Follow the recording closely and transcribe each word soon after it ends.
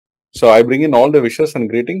So I bring in all the wishes and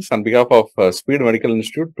greetings on behalf of Speed Medical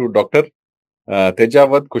Institute to Dr.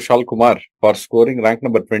 Tejawat Kushal Kumar for scoring rank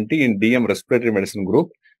number 20 in DM Respiratory Medicine Group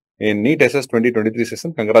in NEET SS 2023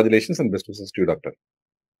 session. Congratulations and best wishes to you, Doctor.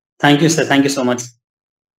 Thank you, sir. Thank you so much.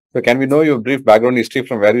 So can we know your brief background history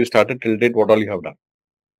from where you started till date, what all you have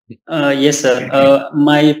done? Yes, sir.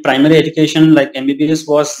 My primary education, like MBBS,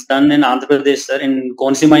 was done in Andhra Pradesh, sir, in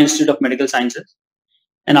Konsima Institute of Medical Sciences.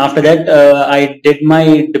 And after that, I did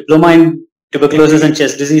my diploma in tuberculosis and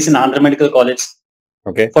chest disease in Andhra Medical College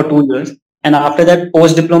for 2 years. And after that,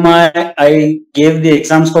 post-diploma, I gave the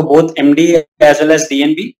exams for both MD as well as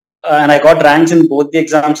DNB. And I got ranks in both the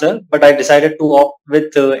exams, sir. But I decided to opt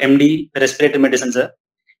with MD, Respiratory Medicine, sir,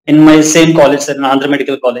 in my same college, sir, in Andhra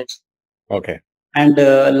Medical College. Okay. And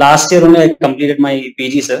last year only I completed my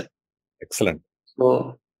PG, sir. Excellent.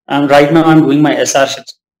 So right now I'm doing my SR-ship.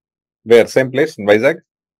 Where? Same place in Vizag?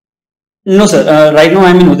 No, sir. Right now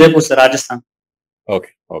I'm in Udaipur, sir, Rajasthan.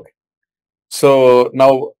 Okay. Okay. So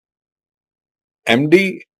now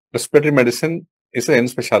MD Respiratory Medicine is an N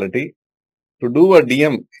specialty. To do a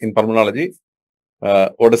DM in pulmonology,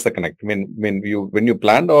 what is the connect? I mean, when you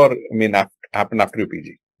planned or happened after your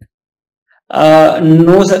PG?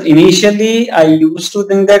 No, sir. Initially, I used to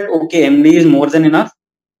think that, okay, MD is more than enough.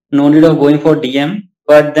 No need of going for DM.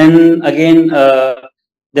 But then again,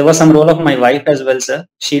 there was some role of my wife as well, sir.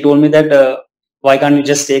 She told me that, why can't you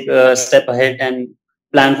just take a step ahead and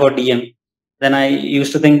plan for DM? Then I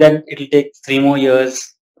used to think that it will take 3 more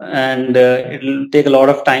years and it will take a lot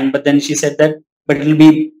of time. But then she said that, but it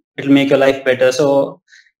will make your life better. So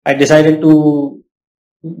I decided to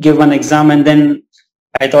give one exam, and then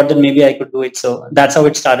I thought that maybe I could do it. So that's how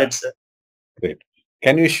it started, sir. Great.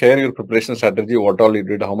 Can you share your preparation strategy, what all you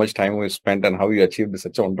did, how much time you spent, and how you achieved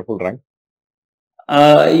such a wonderful rank?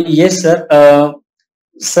 Yes, sir.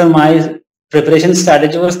 Sir, my preparation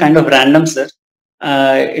strategy was kind of random, sir.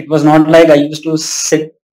 It was not like I used to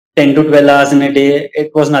sit 10 to 12 hours in a day.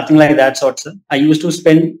 It was nothing like that sort, sir. I used to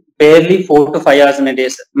spend barely 4 to 5 hours in a day,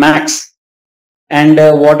 sir, max. And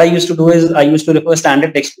what I used to do is I used to refer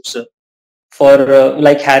standard textbooks, sir, for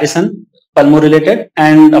like Harrison, pulmo related,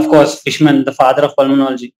 and of course Fishman, the father of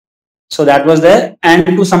pulmonology. So that was there, and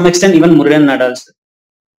to some extent even Murray and Nadal, sir.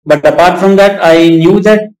 But apart from that, I knew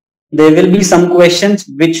that there will be some questions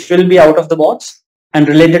which will be out of the box and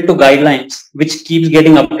related to guidelines, which keeps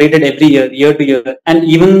getting updated every year, year to year. And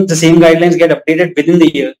even the same guidelines get updated within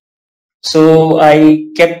the year. So I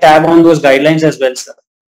kept tab on those guidelines as well, sir.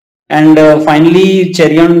 And finally,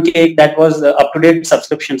 cherry on cake, that was up-to-date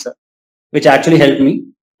subscription, sir, which actually helped me.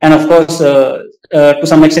 And of course, to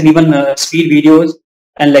some extent, even speed videos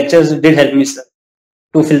and lectures did help me, sir,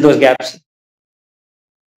 to fill those gaps.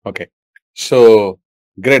 Okay. So,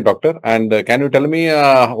 great, doctor. And can you tell me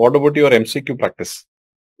what about your MCQ practice?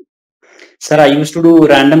 Sir, I used to do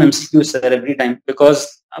random MCQs, sir, every time,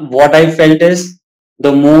 because what I felt is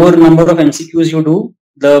the more number of MCQs you do,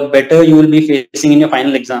 the better you will be facing in your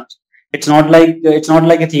final exams. It's not like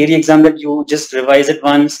a theory exam that you just revise it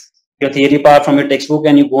once, your theory part from your textbook,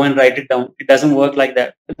 and you go and write it down. It doesn't work like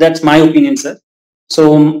that. That's my opinion, sir.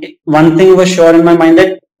 So one thing was sure in my mind,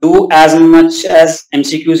 that do as much as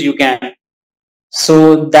MCQs you can.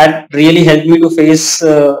 So that really helped me to face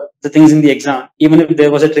the things in the exam. Even if there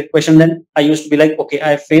was a trick question, then I used to be like, okay,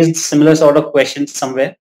 I faced similar sort of questions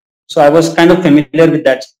somewhere. So I was kind of familiar with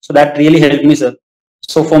that. So that really helped me, sir.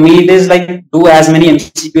 So for me, it is like, do as many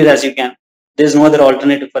MCQs as you can. There's no other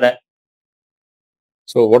alternative for that.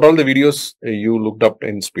 So what all the videos you looked up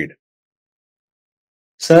in speed?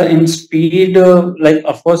 Sir, in speed, like,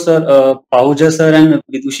 of course, sir, Pahuja sir and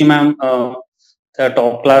Vidushi ma'am,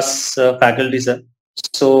 top class faculty, sir.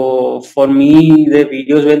 So for me, the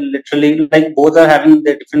videos were literally like, both are having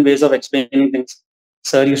their different ways of explaining things.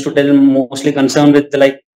 Sir used to tell mostly concerned with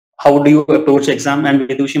like, how do you approach exam, and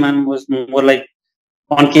Vidushi ma'am was more like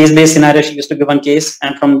on case-based scenario. She used to give one case,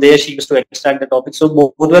 and from there she used to extract the topic. So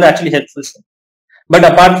both were actually helpful, sir. But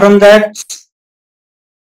apart from that,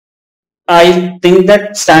 I think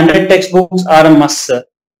that standard textbooks are a must, sir.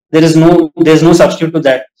 There's no substitute to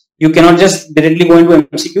that. You cannot just directly go into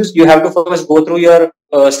MCQs. You have to first go through your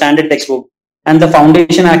standard textbook, and the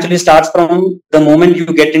foundation actually starts from the moment you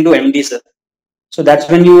get into MD, sir. So that's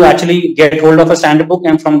when you actually get hold of a standard book,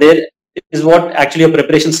 and from there is what actually your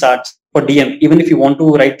preparation starts for DM, even if you want to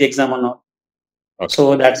write the exam or not. Okay.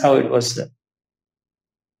 So that's how it was, sir.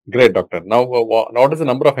 Great, doctor. Now, what is the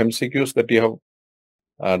number of MCQs that you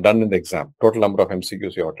have done in the exam? Total number of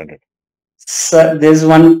MCQs you have attended? Sir, there's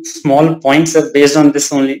one small point, sir, based on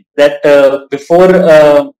this only, that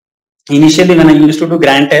before initially when I used to do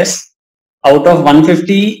grand tests, out of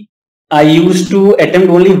 150, I used to attempt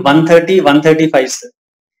only 130, 135, sir,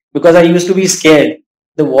 because I used to be scared.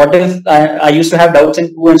 The what if I used to have doubts in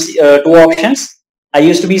two options. I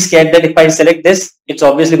used to be scared that if I select this, it's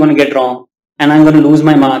obviously going to get wrong and I'm going to lose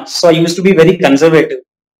my marks. So I used to be very conservative.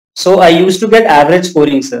 So I used to get average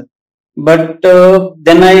scoring, sir. But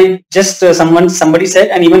then I just somebody said,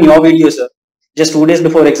 and even your video, sir, just 2 days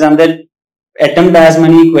before exam, that attempt as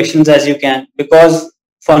many questions as you can, because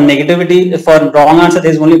for negativity, for wrong answer,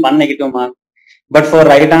 there is only one negative mark, but for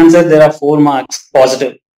right answer, there are 4 marks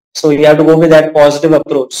positive. So you have to go with that positive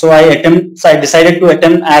approach. So I decided to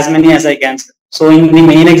attempt as many as I can, sir. So in the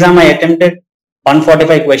main exam, I attempted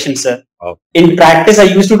 145 questions, sir. Oh. In practice, I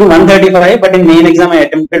used to do 135, but in main exam, I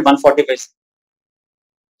attempted 145.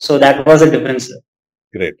 So that was the difference, sir.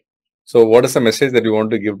 Great. So what is the message that you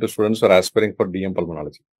want to give to students who are aspiring for DM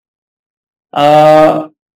pulmonology?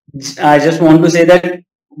 I just want to say that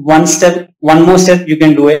one more step, you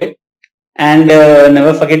can do it, and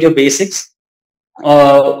never forget your basics.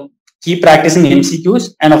 Keep practicing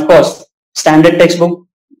MCQs, and of course, standard textbook.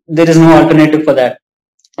 There is no alternative for that.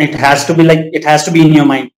 It has to be in your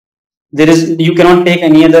mind. You cannot take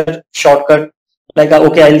any other shortcut. Like,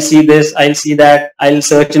 okay, I'll see this, I'll see that, I'll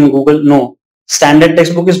search in Google. No, standard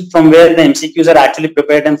textbook is from where the MCQs are actually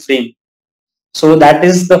prepared and framed. So that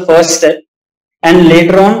is the first step. And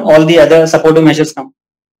later on, all the other supportive measures come.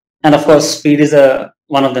 And of course, speed is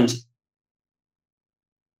one of them.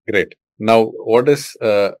 Great. Now, what is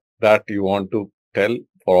that you want to tell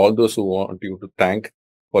for all those who want you to thank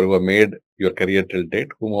for who have made your career till date?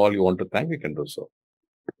 Whom all you want to thank, you can do so.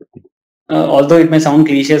 Although it may sound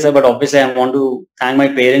cliche, sir, but obviously I want to thank my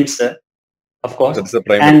parents, sir, of course. That's the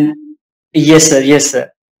primary. And yes, sir.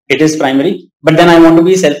 It is primary. But then I want to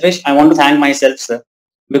be selfish. I want to thank myself, sir,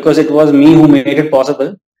 because it was me who made it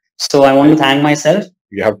possible. So I want to thank myself,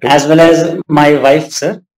 you have to, as well as my wife,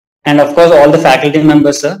 sir, and of course all the faculty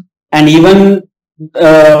members, sir, and even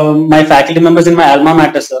my faculty members in my alma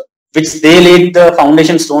mater, sir, which they laid the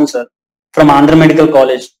foundation stone, sir, from Andhra Medical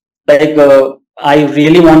College. Like, I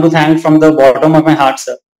really want to thank from the bottom of my heart,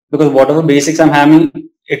 sir, because whatever basics I'm having,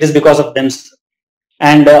 it is because of them, sir.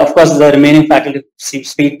 And of course, the remaining faculty,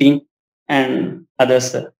 speed team, and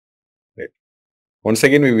others, sir. Great. Once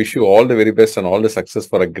again, we wish you all the very best and all the success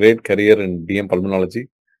for a great career in DM pulmonology.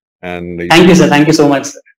 And thank you, sir. Thank you so much,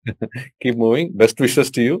 sir. Keep moving. Best wishes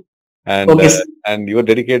to you. And, okay, and your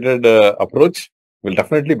dedicated approach will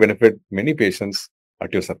definitely benefit many patients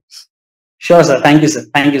at your service. Sure, sir. Thank you, sir.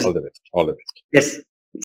 Thank you, sir. All the best. All the best. Yes.